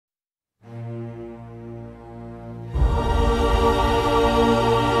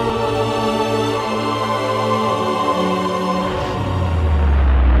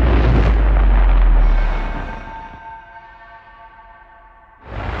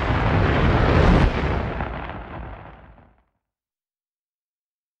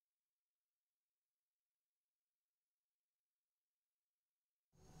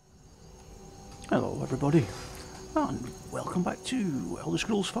Hello everybody, and welcome back to Elder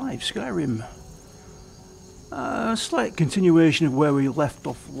Scrolls V Skyrim. Slight continuation of where we left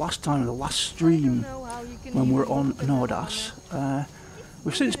off last time in the last stream when we were on Nordass.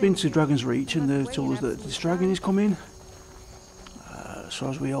 We've since been to Dragon's Reach and they told us that this dragon is coming. So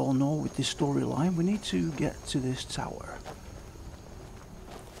as we all know with this storyline, we need to get to this tower.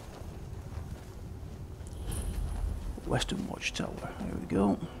 Western Watchtower, there we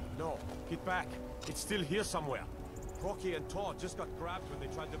go. No, get back. It's still here somewhere. Rocky and Todd just got grabbed when they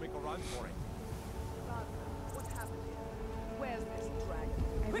tried to make a run for it. What happened here? Where's this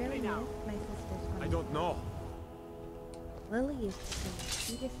dragon? Quickly now! My I don't know. Lily used to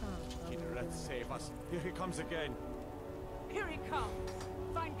say, "Be found." Peter, let's save us. Here he comes again. Here he comes!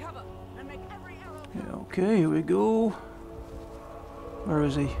 Find cover and make every arrow count. Yeah, okay, here we go. Where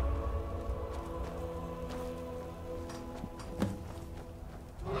is he?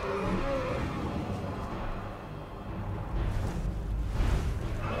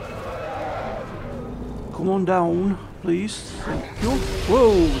 Come on down, please. Thank you.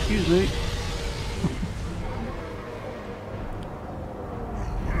 Whoa, excuse me.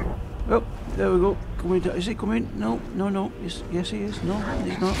 Oh, there we go. Coming down. Is he coming? No, no, no. Yes, he is. No,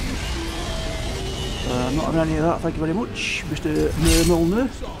 he's not. I'm not having any of that. Thank you very much, Mr. Milner.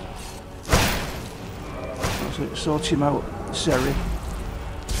 That's it. Sort him out, Seri.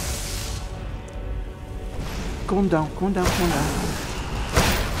 Come on down. Come on down. Come on down.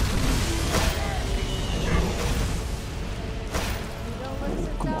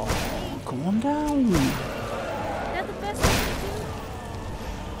 Come on down. They're the best thing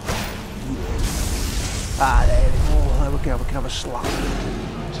Ah, there we go. There we go. We can have a slap.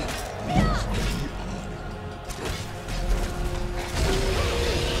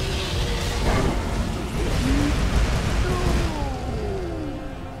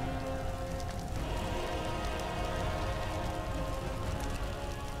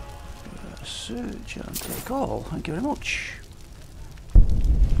 Search and take all. Thank you very much.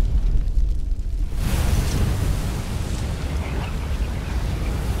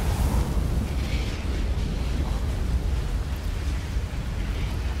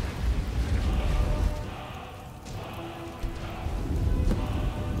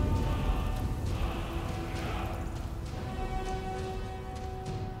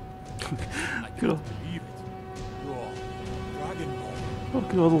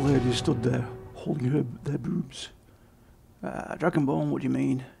 Look at all the ladies stood there, holding their boobs. Dragonborn, what do you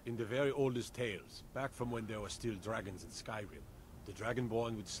mean? In the very oldest tales, back from when there were still dragons in Skyrim, the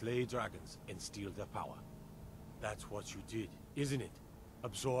Dragonborn would slay dragons and steal their power. That's what you did, isn't it?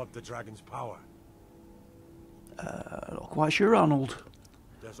 Absorb the dragon's power. Not quite sure, Arnold.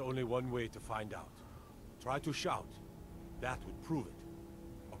 There's only one way to find out. Try to shout. That would prove it.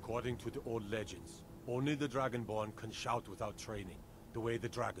 According to the old legends, only the Dragonborn can shout without training, the way the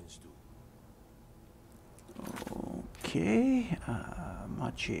dragons do. Okay,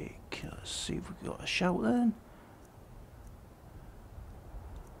 magic. Let's see if we got a shout then.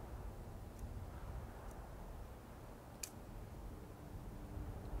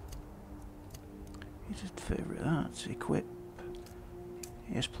 You just favourite that. Equip.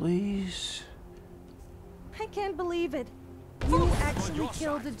 Yes, please. I can't believe it. You actually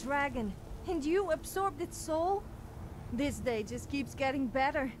killed a dragon, and you absorbed its soul? This day just keeps getting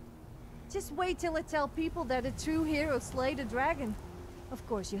better. Just wait till I tell people that a true hero slayed a dragon. Of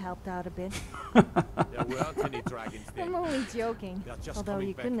course you helped out a bit. There weren't any dragons then. I'm only joking. Although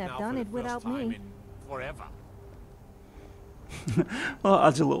you couldn't have done it without me. Forever. Well, that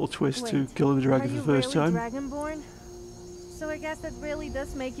adds a little twist to killing the dragon for the first time. Dragonborn? So I guess that really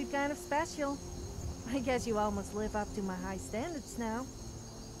does make you kind of special. I guess you almost live up to my high standards now.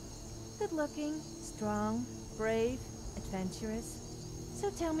 Good looking, strong, brave, adventurous. So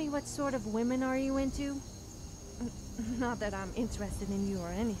tell me, what sort of women are you into? Not that I'm interested in you or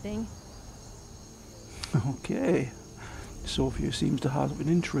anything. Okay. Sophia seems to have an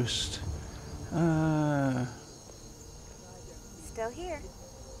interest. Still here.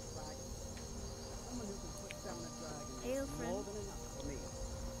 Hail, friend.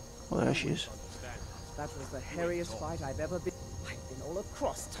 Well, there she is. That was the hairiest fight I've ever been. I've been all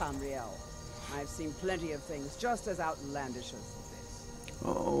across Tamriel. I've seen plenty of things just as outlandish as this.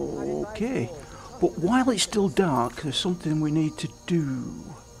 Okay. But while it's still dark, there's something we need to do.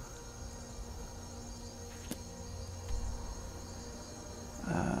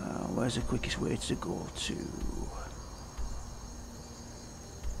 Where's the quickest way to go to?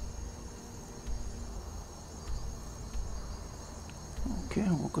 Okay,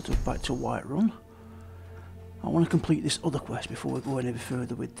 we'll go back to Whiterun. I want to complete this other quest before we go any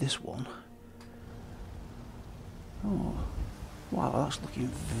further with this one. Oh, wow, that's looking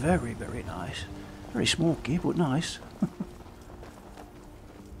very, very nice. Very smoky, but nice.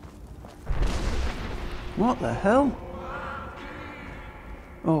 What the hell?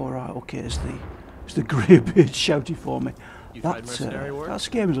 Oh, right, okay, it's the greybeard shouting for me. That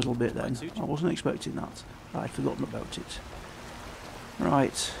scared me a little bit then. I wasn't expecting that. I'd forgotten about it.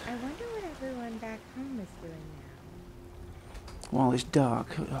 Right. I wonder what everyone back home is doing now. While it's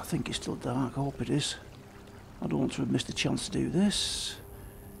dark, I think it's still dark, I hope it is. I don't want to have missed a chance to do this.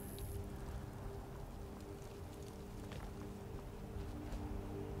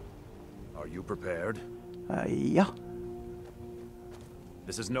 Are you prepared? Yeah.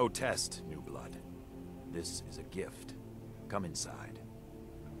 This is no test, new blood. This is a gift. Come inside.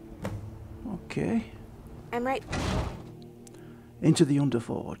 Okay. I'm right. Into the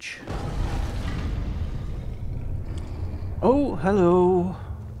Underforge. Oh, hello.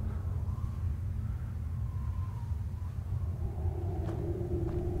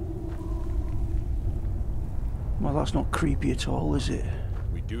 Well, that's not creepy at all, is it?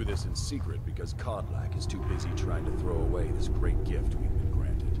 We do this in secret because Kodlak is too busy trying to throw away this great gift we've been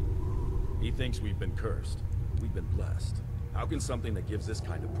granted. He thinks we've been cursed. We've been blessed. How can something that gives this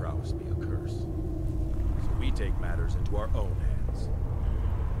kind of prowess be a curse? So we take matters into our own hands.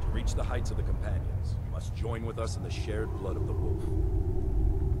 To reach the heights of the companions, you must join with us in the shared blood of the wolf.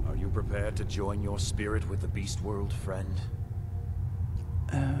 Are you prepared to join your spirit with the beast world, friend?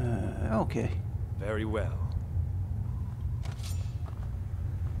 Okay. Very well.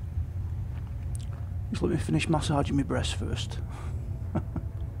 Just let me finish massaging my breast first.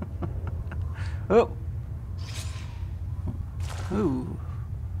 Oh! Ooh.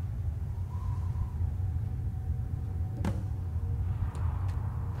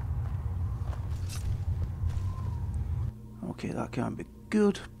 Okay, that can't be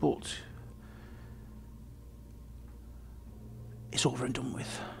good, but it's over and done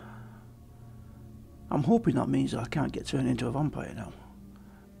with. I'm hoping that means I can't get turned into a vampire now,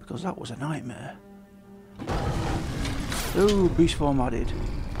 because that was a nightmare. Oh, beast form added.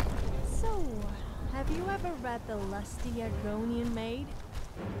 So, have you ever read The Lusty Argonian Maid?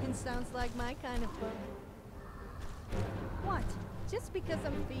 It sounds like my kind of book. What? Just because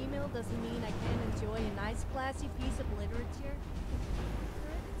I'm female doesn't mean I can't enjoy a nice classy piece of literature? I've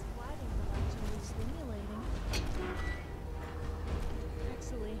heard it's quite intellectually stimulating.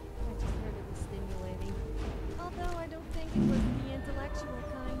 Actually, I just heard it was stimulating. Although I don't think it was the intellectual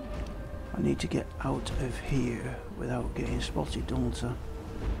kind. I need to get out of here without getting spotted, don't I?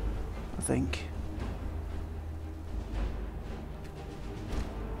 I think.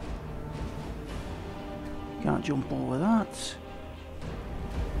 Can't jump over that.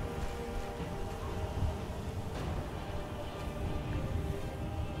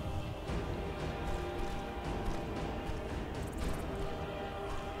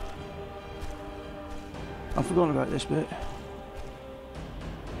 I've forgotten about this bit.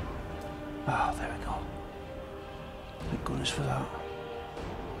 Oh, there we go. Thank goodness for that.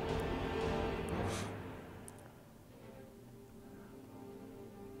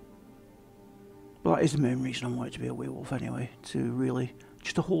 But that is the main reason I wanted to be a werewolf anyway, to really,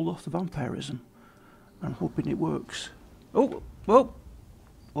 just to hold off the vampirism. I'm hoping it works. Oh, well,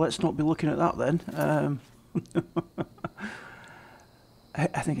 let's not be looking at that then.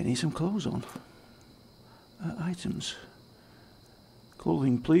 I think I need some clothes on. Items.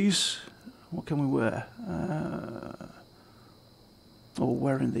 Clothing, please. What can we wear? Oh,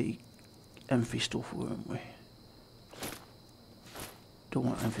 wearing the Emphy stuff, weren't we? Don't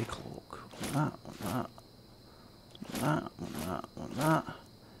want Emphy cloak. Want that, want that, want that, want that,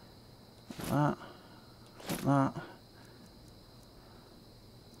 want that, want that.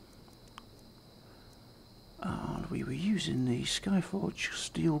 And we were using the Skyforge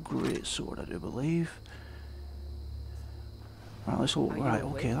steel greatsword, I do believe. Right, let's all, right,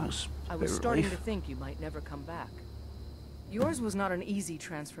 okay, that's I was starting to think you might never come back. Yours was not an easy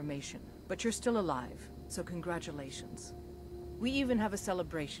transformation, but you're still alive, so congratulations. We even have a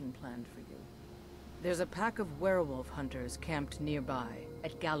celebration planned for you. There's a pack of werewolf hunters camped nearby,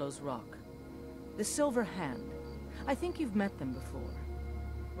 at Gallows Rock. The Silver Hand. I think you've met them before.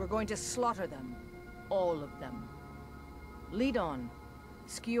 We're going to slaughter them. All of them. Lead on.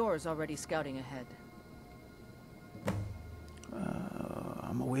 Skior's already scouting ahead.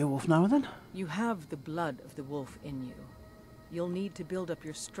 I'm a werewolf now then? You have the blood of the wolf in you. You'll need to build up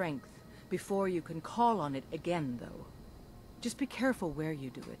your strength before you can call on it again, though. Just be careful where you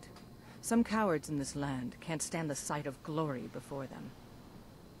do it. Some cowards in this land can't stand the sight of glory before them.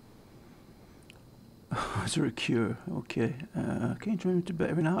 Is there a cure? Okay. Can you turn into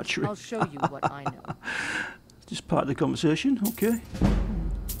better in archery? I'll show you what I know. Just part of the conversation, okay.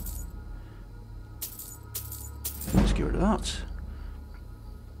 Let's get rid of that.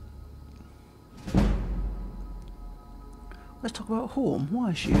 Let's talk about home.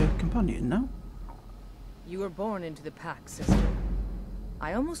 Why is she a companion now? You were born into the pack, sister.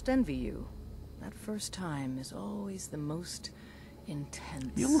 I almost envy you. That first time is always the most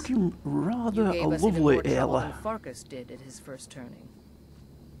intense. You're looking rather you gave us even lovely, more trouble Ayla. than Farkas did at his first turning.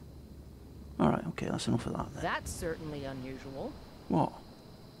 Alright, okay, that's enough of that then. That's certainly unusual. What?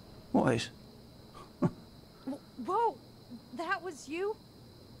 What is? Whoa! That was you?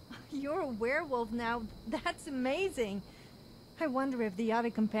 You're a werewolf now. That's amazing. I wonder if the other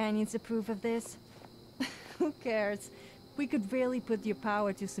companions approve of this. Who cares? We could really put your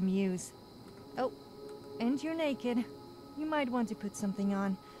power to some use. Oh, and you're naked. You might want to put something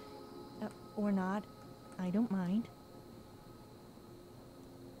on. Or not. I don't mind.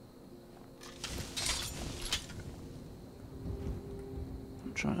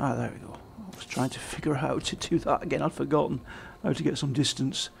 I'm trying. Ah, there we go. I was trying to figure out how to do that again. I'd forgotten how to get some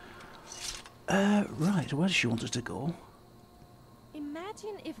distance. Right, where does she want us to go?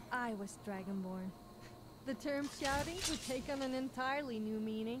 Imagine if I was Dragonborn. The term shouting would take on an entirely new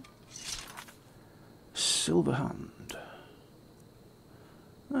meaning. Silverhand.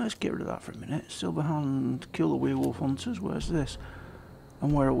 Let's get rid of that for a minute. Silverhand, kill the werewolf hunters. Where's this?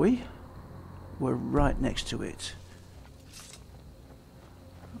 And where are we? We're right next to it.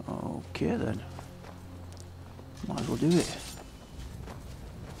 Okay then. Might as well do it.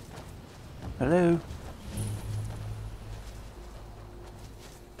 Hello?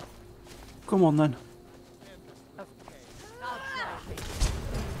 Come on then.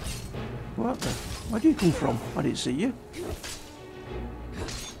 What the? Where do you come from? I didn't see you.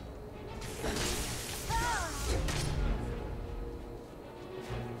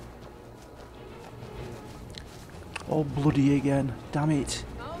 Oh, bloody again. Damn it.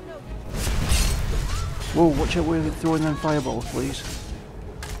 Whoa, watch out where you're throwing them fireballs, please.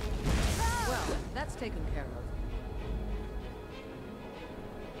 Well, that's taken care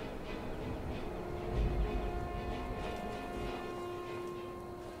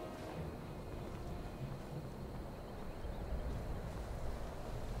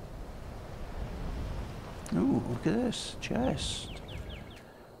of. Ooh, look at this. Chest.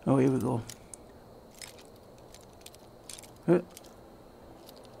 Oh, here we go.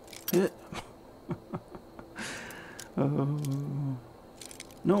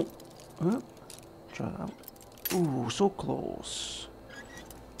 No. Try that out. Ooh, so close.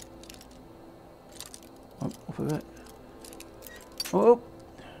 Up a bit. Oh!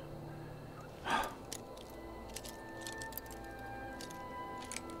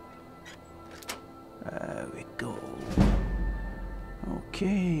 There we go.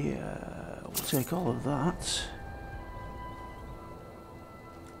 Okay, we'll take all of that.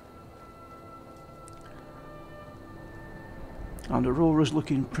 And Aurora's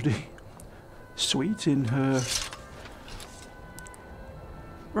looking pretty sweet in her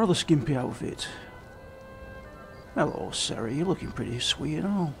rather skimpy outfit. Hello, Sarah, you're looking pretty sweet and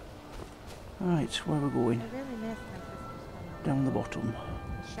all. Right, where are we going? I really miss my sister's Down the bottom.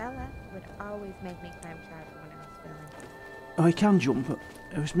 Shella would always make me climb tower when I was filming. Oh, I can jump, but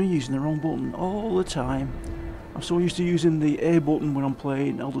it was me using the wrong button all the time. I'm so used to using the A button when I'm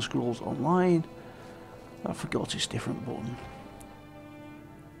playing Elder Scrolls Online, I forgot it's a different button.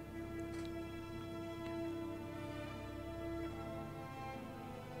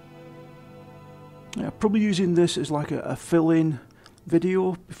 Yeah, probably using this as like a fill-in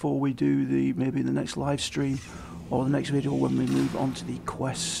video before we do maybe the next live stream or the next video when we move on to the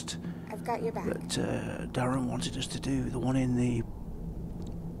quest I've got your back. that Darren wanted us to do, the one in the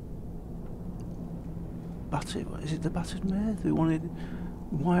is it the Battered Mare? The one in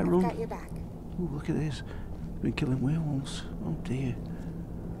White Run? I've got your back. Ooh, look at this. Been killing werewolves. Oh dear.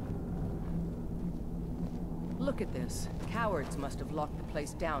 Look at this. Cowards must have locked the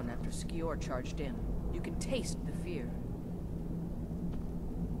place down after Skior charged in. You can taste the fear.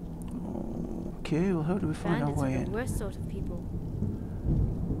 Okay, well how do we find our way Bandits are in? the worst sort of people.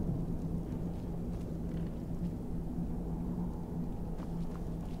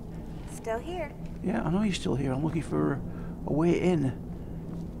 Still here. Yeah, I know you're still here. I'm looking for a way in.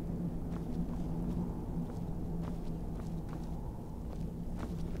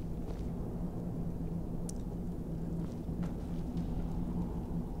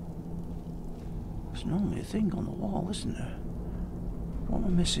 There's normally a thing on the wall, isn't there? What am I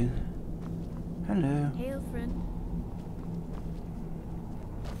missing? Hello. Hail, friend.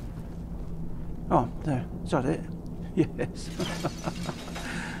 Oh, there. Is that it? Yes.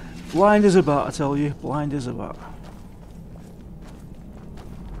 Blind as a bat, I tell you. Blind as a bat.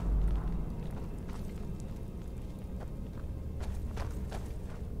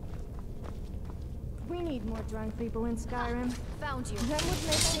 We need more drunk people in Skyrim. Found you. That would make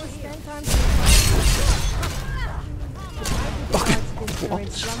me spend time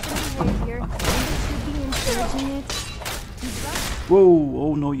discourage drunken behavior, and they should be encouraging it. Whoa,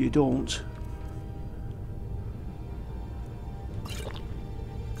 oh no you don't.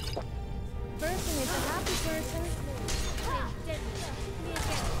 Person is a happy person.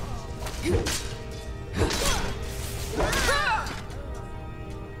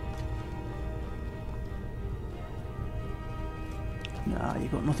 Nah, you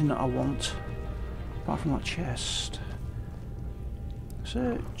got nothing that I want. Apart from that chest.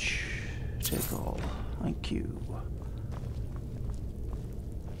 Search. Take all. Thank you.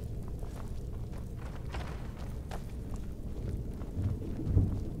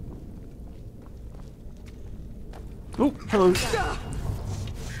 Oh, hello.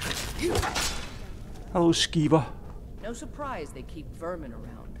 Hello, Skeever. No surprise they keep vermin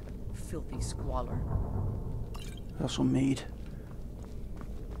around. Filthy squalor. That's some mead.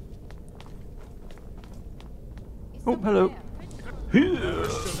 Oh, hello. Here.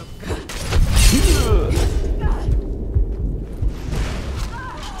 Here.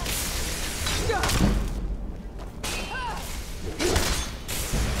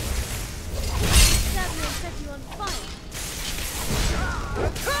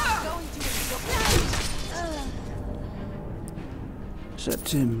 Except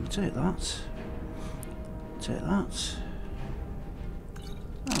him, take that. Take that.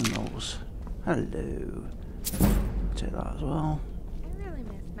 And those. Hello. Take that as well. I really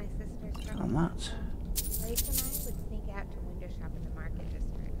miss my sister's girl. And that. Grace and I would sneak out to window shop in the market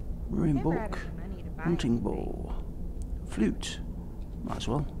district. Marine Never had book. any money to buy Hunting anything. bow. Flute. Might as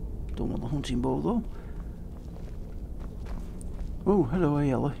well. Don't want the hunting bow though. Oh, hello,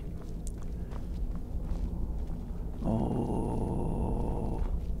 Ellie. Oh.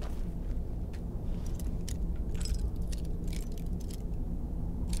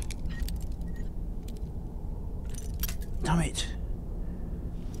 Damn it.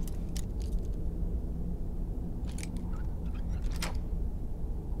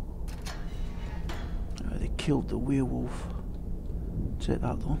 They killed the werewolf. Take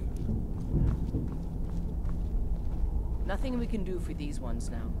that though. Nothing we can do for these ones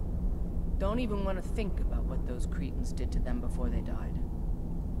now. Don't even want to think about what those cretins did to them before they died.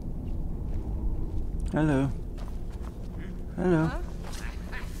 Hello. Hello.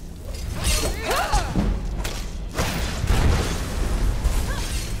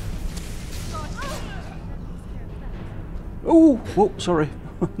 Oh, whoa, sorry.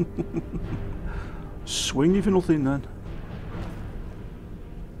 Swing for nothing then.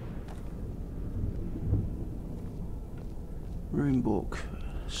 Rune book.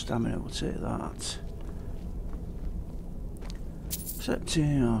 Stamina, we'll take that. Except,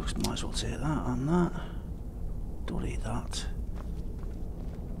 might as well take that and that. Don't eat that.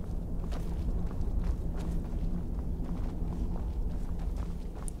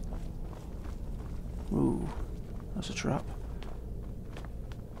 Ooh, that's a trap.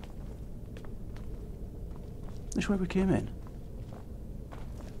 This way we came in?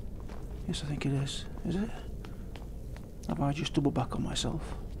 Yes, I think it is. Is it? Have I just doubled back on myself?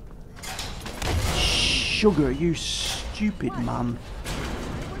 Sugar, you stupid man. I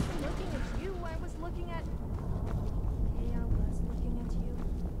was looking at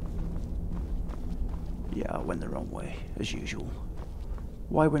you. Yeah, I went the wrong way, as usual.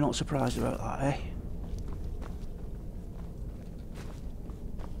 Why we're not surprised about that, eh?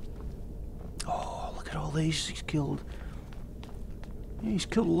 Oh, look at all these he's killed. Yeah, he's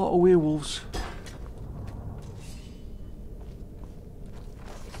killed a lot of werewolves.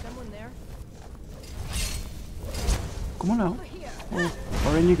 Is someone there? Come on out. Oh,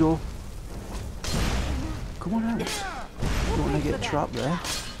 or in you go. Come on out. Don't want to get trapped there.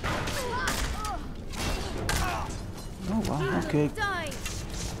 Oh well, okay.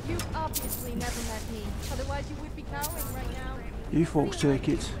 You obviously never met me. Otherwise you would be cowering right now. You folks take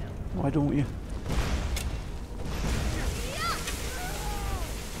it. Why don't you?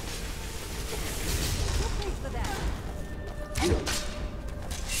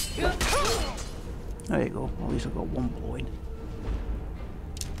 There you go. At least I've got one blowing.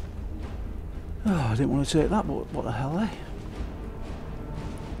 Oh, I didn't want to take that, but what the hell, eh?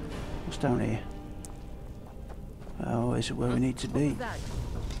 What's down here? Oh, is it where we need to be?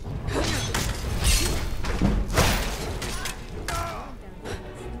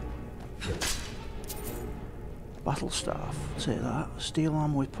 battle staff. Say that. Steel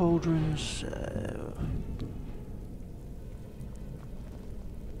armor with pauldrons.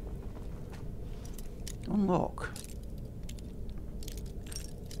 Unlock.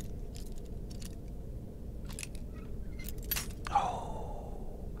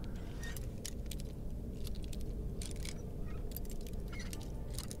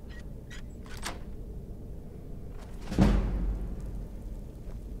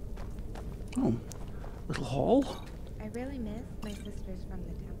 Oh, little hall. I really miss my sisters from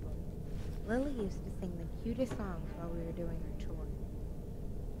the temple. Lily used to sing the cutest songs while we were doing our chore.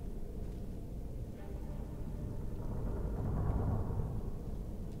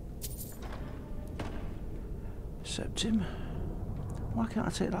 Septim. Why can't I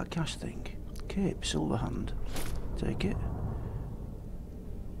take that cash thing? Cape, silver hand. Take it.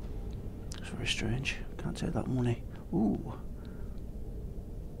 That's very strange. Can't take that money. Ooh.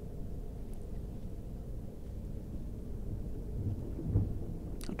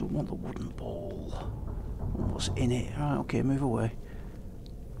 I don't want the wooden ball. What's in it? Right, okay, move away.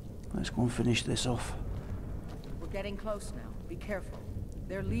 Let's go and finish this off. We're getting close now. Be careful.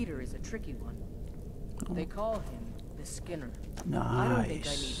 Their leader is a tricky one. Oh. They call him the Skinner. Nice. I don't think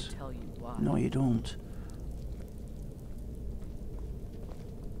I need to tell you why. No, you don't.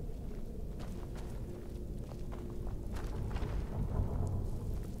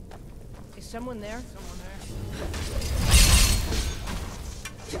 Is someone there? Someone there?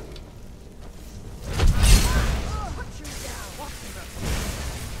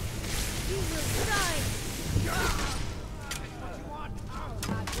 You will die! What you want?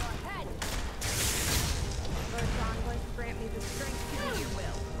 Have your head! First on going to grant me the strength to do your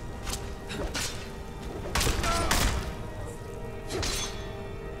will.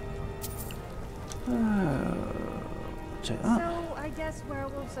 Take that. So, I guess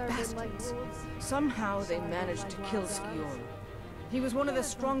werewolves are a bit like Bastards. wolves. Somehow they managed to kill Skior. He was one of the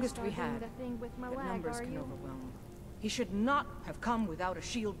strongest we had. But numbers can overwhelm. He should not have come without a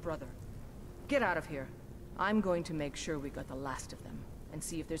shield brother. Get out of here. I'm going to make sure we got the last of them, and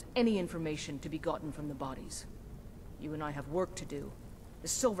see if there's any information to be gotten from the bodies. You and I have work to do. The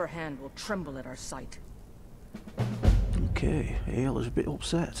Silver Hand will tremble at our sight. Okay, Ale is a bit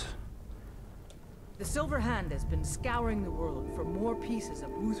upset. The Silver Hand has been scouring the world for more pieces of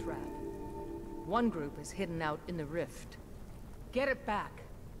Uthrath. One group is hidden out in the Rift. Get it back,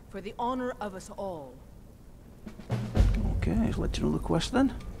 for the honor of us all. Okay, let's let you know the quest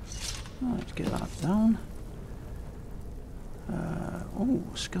then. Right, get that down. Oh,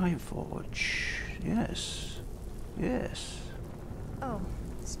 Skyforge. Yes. Yes. Oh,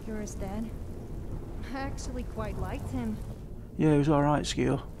 Skir's dead. I actually quite liked him. Yeah, he was alright,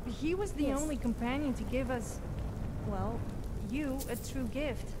 Skio. He was the only companion to give us, well, you a true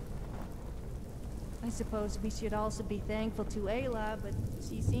gift. I suppose we should also be thankful to Ayla, but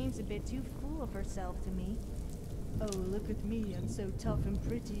she seems a bit too full of herself to me. Oh, look at me, I'm so tough and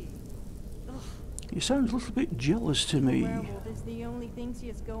pretty. Ugh. You sound a little bit jealous to The me. werewolf is the only thing she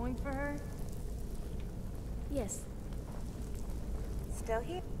has going for her? Yes. Still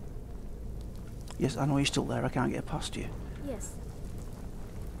here? Yes, I know you're still there, I can't get past you. Yes.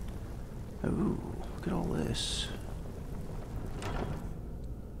 Ooh, look at all this.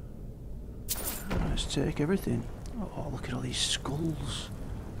 Let's take everything. Oh, look at all these skulls.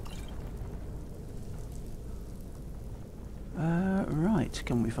 Right,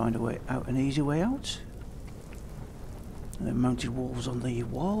 can we find a way out, an easy way out? Mounted wolves on the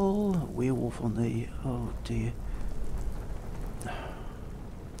wall, a werewolf on the... oh dear.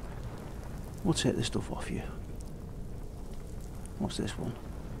 We'll take this stuff off you. What's this one?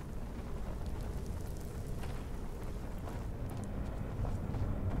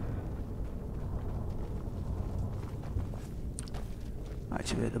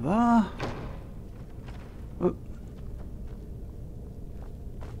 Activate the bar. Oh.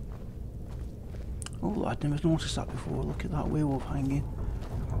 Oh, I'd never noticed that before. Look at that werewolf hanging.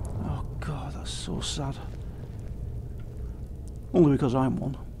 Oh god, that's so sad. Only because I'm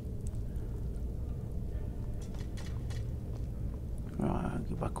one. Right, I'll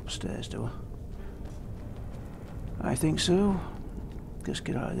go back upstairs, do I? I think so. Let's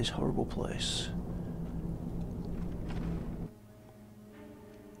get out of this horrible place.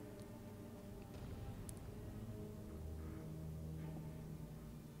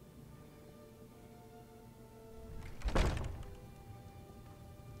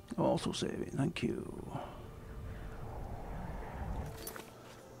 Also save it, thank you.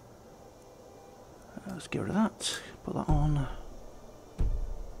 Let's get rid of that, put that on.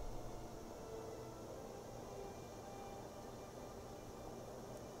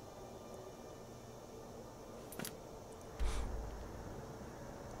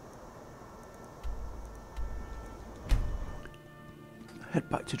 head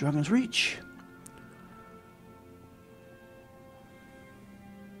back to Dragon's Reach.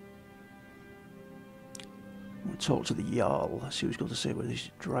 We'll talk to the Jarl, see what he's got to say about this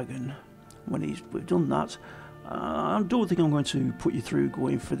dragon. When we've done that, I don't think I'm going to put you through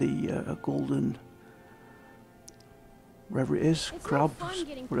going for the golden, whatever it is, crab,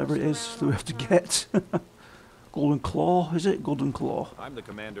 whatever it is that we have to get. Golden Claw, is it? Golden Claw. I'm the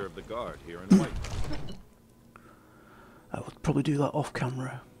commander of the guard here in White. I will probably do that off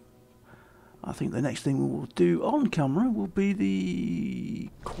camera. I think the next thing we will do on camera will be the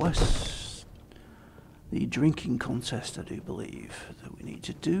quest, the drinking contest, I do believe, that we need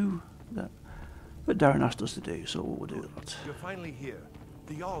to do. That Darren asked us to do, so we'll do that. You're finally here.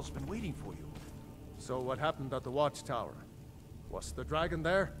 The Jarl's been waiting for you. So what happened at the watchtower? Was the dragon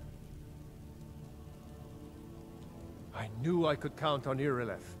there? I knew I could count on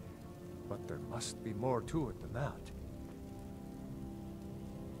Irileth, but there must be more to it than that.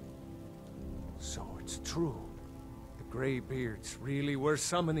 So it's true. The Greybeards really were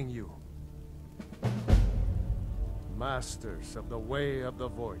summoning you. Masters of the Way of the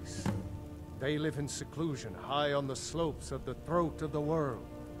Voice. They live in seclusion, high on the slopes of the throat of the world.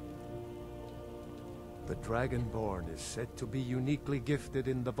 The Dragonborn is said to be uniquely gifted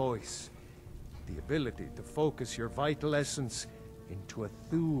in the voice. The ability to focus your vital essence into a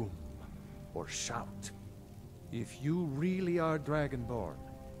thum, or shout. If you really are Dragonborn,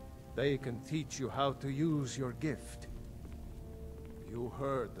 they can teach you how to use your gift. You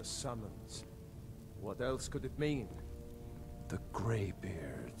heard the summons. What else could it mean? The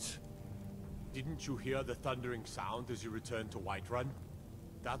Greybeards. Didn't you hear the thundering sound as you returned to Whiterun?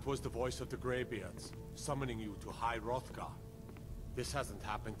 That was the voice of the Greybeards, summoning you to High Hrothgar. This hasn't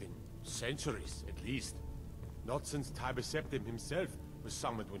happened in centuries, at least. Not since Tiber Septim himself was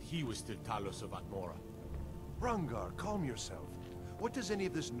summoned when he was still Talos of Atmora. Rungar, calm yourself. What does any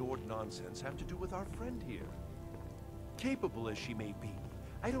of this Nord nonsense have to do with our friend here? Capable as she may be,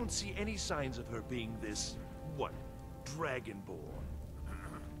 I don't see any signs of her being this, what, Dragonborn.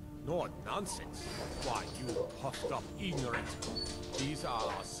 Nord nonsense? Why, you puffed up ignorant. These are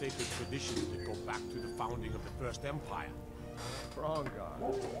our sacred traditions that go back to the founding of the First Empire. Rongar,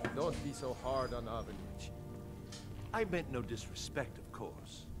 don't be so hard on Avelich. I meant no disrespect, of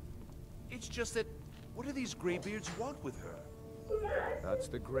course. It's just that, what do these Greybeards want with her? That's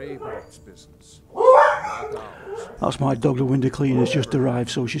the Greybeards' business, not ours. That's my dog, the window cleaner's just arrived,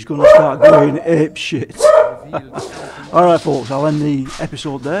 so she's going to start going ape shit. Alright folks, I'll end the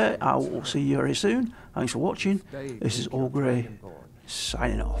episode there. I will see you very soon. Thanks for watching. This is Olgrey,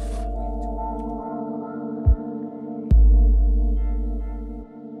 signing off.